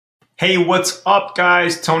Hey, what's up,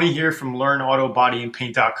 guys? Tony here from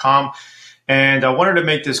LearnAutoBodyAndPaint.com, and I wanted to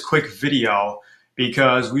make this quick video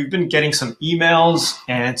because we've been getting some emails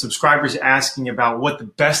and subscribers asking about what the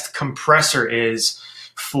best compressor is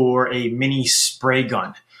for a mini spray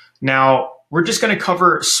gun. Now, we're just going to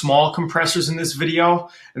cover small compressors in this video.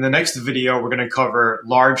 In the next video, we're going to cover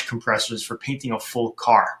large compressors for painting a full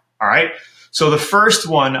car. All right. So the first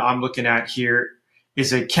one I'm looking at here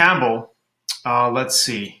is a Campbell. Let's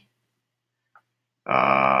see.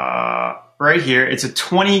 Right here, it's a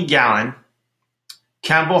 20-gallon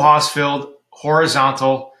Campbell Hausfeld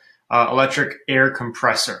horizontal electric air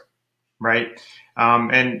compressor, right?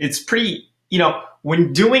 And it's pretty,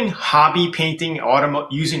 when doing hobby painting,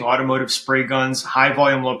 using automotive spray guns, high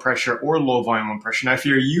volume, low pressure, or low volume, low pressure. Now, if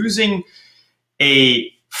you're using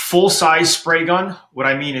a full-size spray gun, what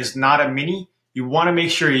I mean is not a mini, you want to make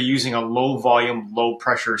sure you're using a low volume, low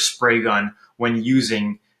pressure spray gun when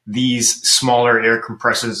using these smaller air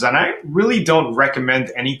compressors. And I really don't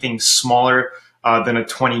recommend anything smaller than a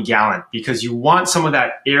 20-gallon because you want some of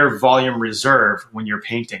that air volume reserve when you're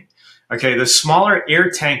painting. Okay, the smaller air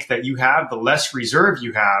tank that you have, the less reserve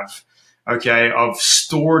you have, okay, of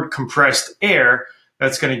stored compressed air,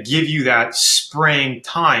 that's going to give you that spraying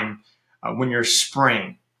time when you're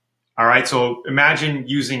spraying. All right, so imagine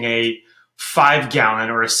using a 5-gallon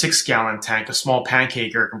or a 6-gallon tank, a small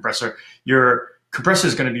pancake air compressor. Your compressor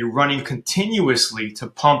is going to be running continuously to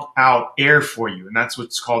pump out air for you. And that's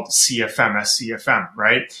what's called CFM, SCFM,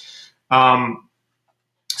 right?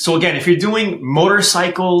 So again, if you're doing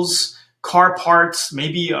motorcycles, car parts,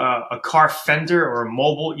 maybe a car fender or a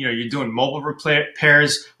mobile, you're doing mobile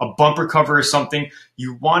repairs, a bumper cover or something,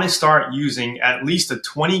 you want to start using at least a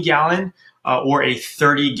 20-gallon or a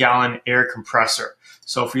 30-gallon air compressor.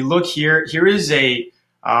 So if we look here, here is a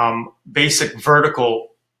basic vertical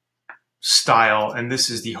style, and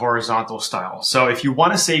this is the horizontal style. So if you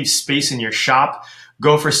want to save space in your shop,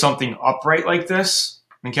 go for something upright like this.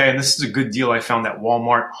 Okay, and this is a good deal I found at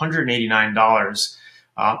Walmart, $189.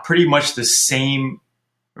 Pretty much the same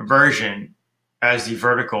version as the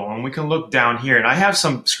vertical. And we can look down here, and I have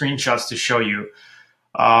some screenshots to show you.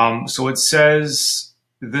 So it says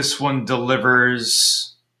this one delivers,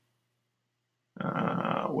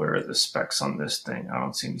 where are the specs on this thing? I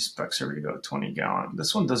don't see any specs. Here we go, 20-gallon.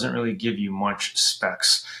 This one doesn't really give you much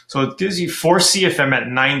specs. So it gives you 4 CFM at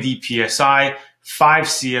 90 PSI, 5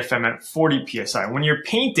 CFM at 40 PSI. When you're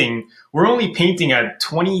painting, we're only painting at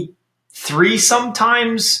 23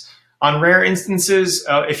 sometimes on rare instances.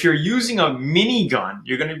 If you're using a mini gun,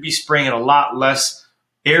 you're going to be spraying at a lot less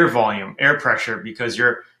air volume, air pressure, because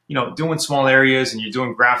you're doing small areas and you're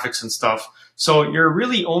doing graphics and stuff. So you're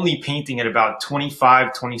really only painting at about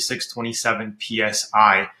 25, 26, 27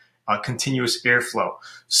 PSI continuous airflow.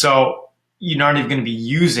 So you're not even going to be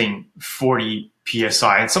using 40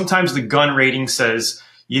 PSI. And sometimes the gun rating says,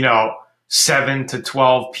 7 to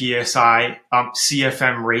 12 PSI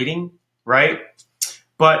CFM rating, right?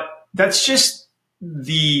 But that's just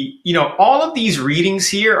all of these readings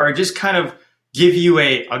here are just kind of give you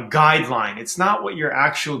a guideline. It's not what you're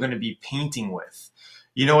actually going to be painting with.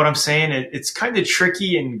 You know what I'm saying? It's kind of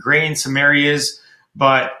tricky and gray in some areas,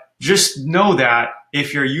 but just know that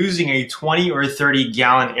if you're using a 20 or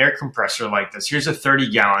 30-gallon air compressor like this, here's a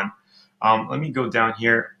 30-gallon. Let me go down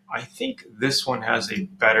here. I think this one has a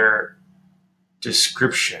better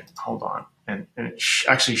description. Hold on. And it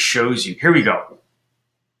actually shows you. Here we go.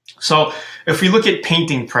 So if we look at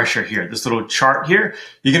painting pressure here, this little chart here,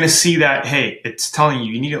 you're going to see that, hey, it's telling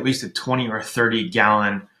you need at least a 20 or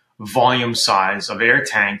 30-gallon volume size of air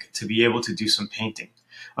tank to be able to do some painting.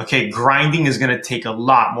 Okay, grinding is going to take a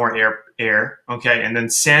lot more air, okay, and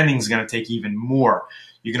then sanding is going to take even more.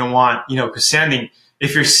 You're going to want, because sanding,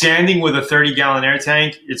 if you're sanding with a 30-gallon air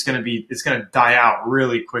tank, it's going to die out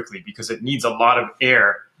really quickly because it needs a lot of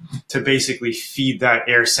air to basically feed that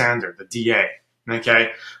air sander, the DA.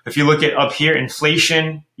 Okay, if you look at up here,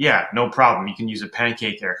 inflation, yeah, no problem. You can use a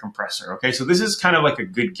pancake air compressor. Okay, so this is kind of like a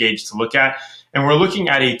good gauge to look at. And we're looking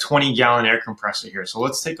at a 20-gallon air compressor here. So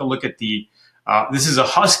let's take a look at this is a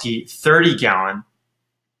Husky 30-gallon.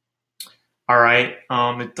 All right,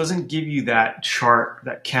 it doesn't give you that chart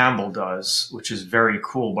that Campbell does, which is very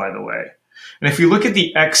cool, by the way. And if you look at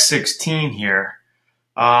the X16 here,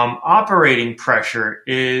 operating pressure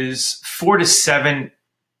is 4 to 7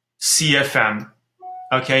 CFM,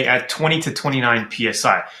 okay, at 20 to 29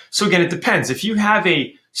 PSI. So again, it depends. If you have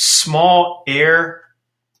a small air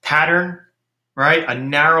pattern, right, a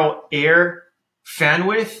narrow air fan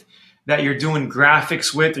width that you're doing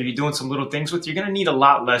graphics with or you're doing some little things with, you're going to need a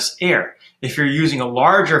lot less air. If you're using a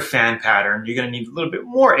larger fan pattern, you're going to need a little bit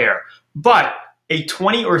more air. But a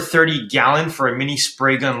 20 or 30 gallon for a mini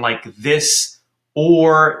spray gun like this,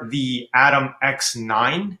 or the Atom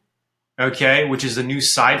X9, okay, which is the new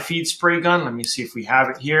side feed spray gun. Let me see if we have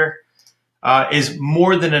it here. Is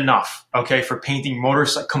more than enough, okay, for painting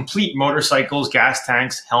complete motorcycles, gas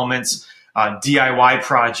tanks, helmets, DIY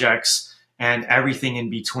projects, and everything in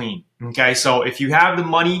between. Okay, so if you have the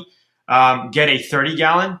money, get a 30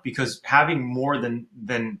 gallon, because having more than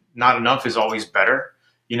not enough is always better.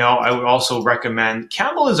 You know, I would also recommend,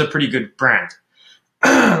 Campbell is a pretty good brand.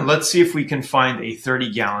 Let's see if we can find a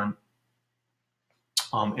 30 gallon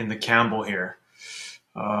in the Campbell here.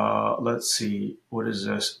 Let's see, what is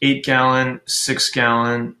this? 8 gallon, 6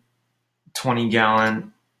 gallon, 20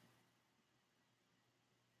 gallon,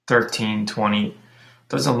 13, 20.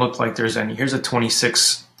 Doesn't look like there's any. Here's a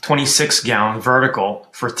 26 gallon vertical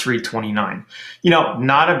for $329. You know,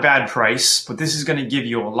 not a bad price, but this is going to give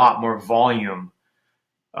you a lot more volume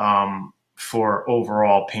for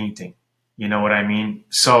overall painting. You know what I mean?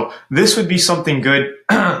 So this would be something good.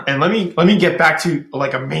 And let me get back to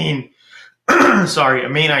like a main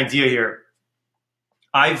idea here.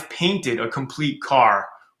 I've painted a complete car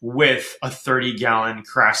with a 30 gallon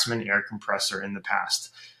Craftsman air compressor in the past.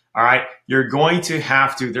 All right, you're going to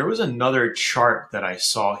have to, there was another chart that I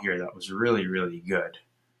saw here that was really, really good.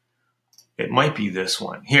 It might be this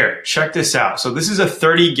one. Here, check this out. So this is a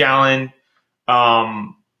 30 gallon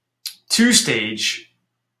two-stage,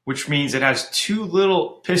 which means it has 2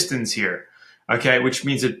 little pistons here. Okay, which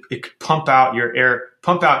means it could pump out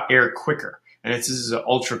air quicker. And this is an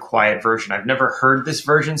ultra quiet version. I've never heard this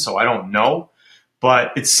version, so I don't know,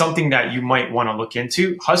 but it's something that you might want to look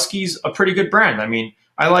into. Husky's a pretty good brand. I mean,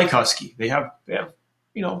 I like Husky. They have,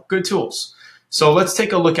 you know, good tools. So let's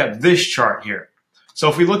take a look at this chart here. So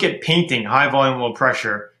if we look at painting, high volume, low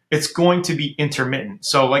pressure, it's going to be intermittent.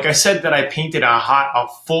 So like I said that I painted a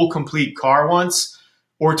full complete car once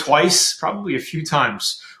or twice, probably a few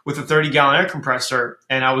times, with a 30 gallon air compressor,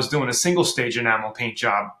 and I was doing a single stage enamel paint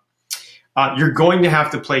job. You're going to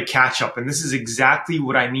have to play catch up. And this is exactly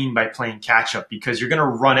what I mean by playing catch up, because you're going to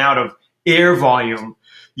run out of air volume,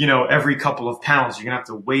 you know, every couple of pounds. You're going to have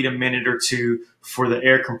to wait a minute or two for the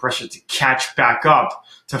air compressor to catch back up,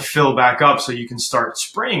 to fill back up, so you can start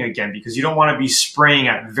spraying again, because you don't want to be spraying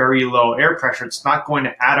at very low air pressure. It's not going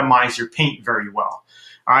to atomize your paint very well.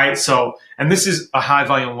 All right. So, and this is a high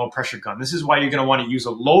volume, low pressure gun. This is why you're going to want to use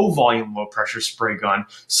a low volume, low pressure spray gun,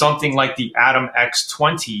 something like the Atom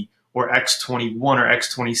X20 or X21 or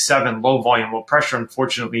X27, low volume, low pressure.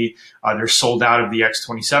 Unfortunately, they're sold out of the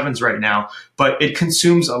X27s right now, but it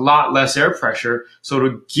consumes a lot less air pressure. So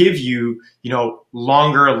it'll give you, you know,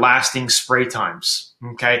 longer lasting spray times.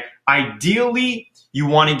 Okay. Ideally, you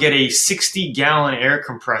want to get a 60 gallon air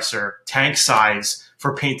compressor tank size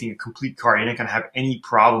for painting a complete car. You're not going to have any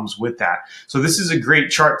problems with that. So this is a great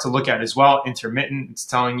chart to look at as well. Intermittent, it's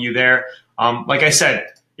telling you there. Like I said,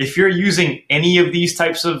 if you're using any of these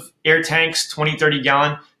types of air tanks, 20, 30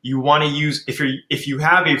 gallon, you want to use, if you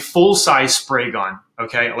have a full size spray gun,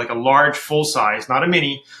 okay, like a large full size, not a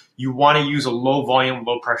mini, you want to use a low volume,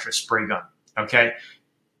 low pressure spray gun, okay?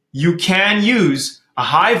 You can use a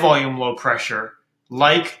high volume, low pressure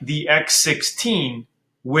like the X16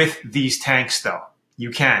 with these tanks though. You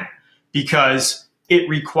can, because it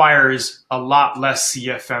requires a lot less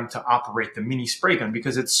CFM to operate the mini spray gun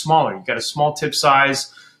because it's smaller. You've got a small tip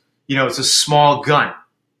size, you know, it's a small gun.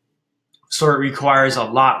 So it requires a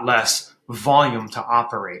lot less volume to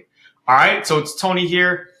operate. All right, so it's Tony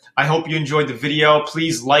here. I hope you enjoyed the video.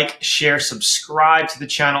 Please like, share, subscribe to the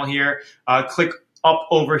channel here. Click up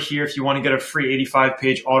over here if you want to get a free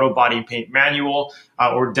 85-page auto body and paint manual,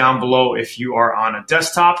 or down below if you are on a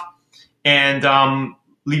desktop. And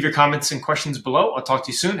leave your comments and questions below. I'll talk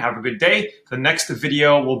to you soon. Have a good day. The next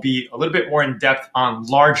video will be a little bit more in depth on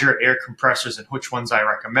larger air compressors and which ones I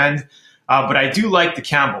recommend. But I do like the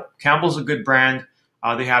Campbell. Campbell's a good brand.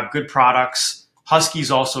 They have good products.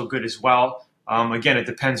 Husky's also good as well. Again, it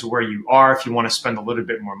depends where you are. If you want to spend a little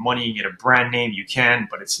bit more money and get a brand name, you can,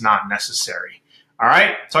 but it's not necessary. All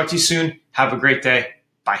right. Talk to you soon. Have a great day.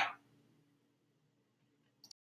 Bye.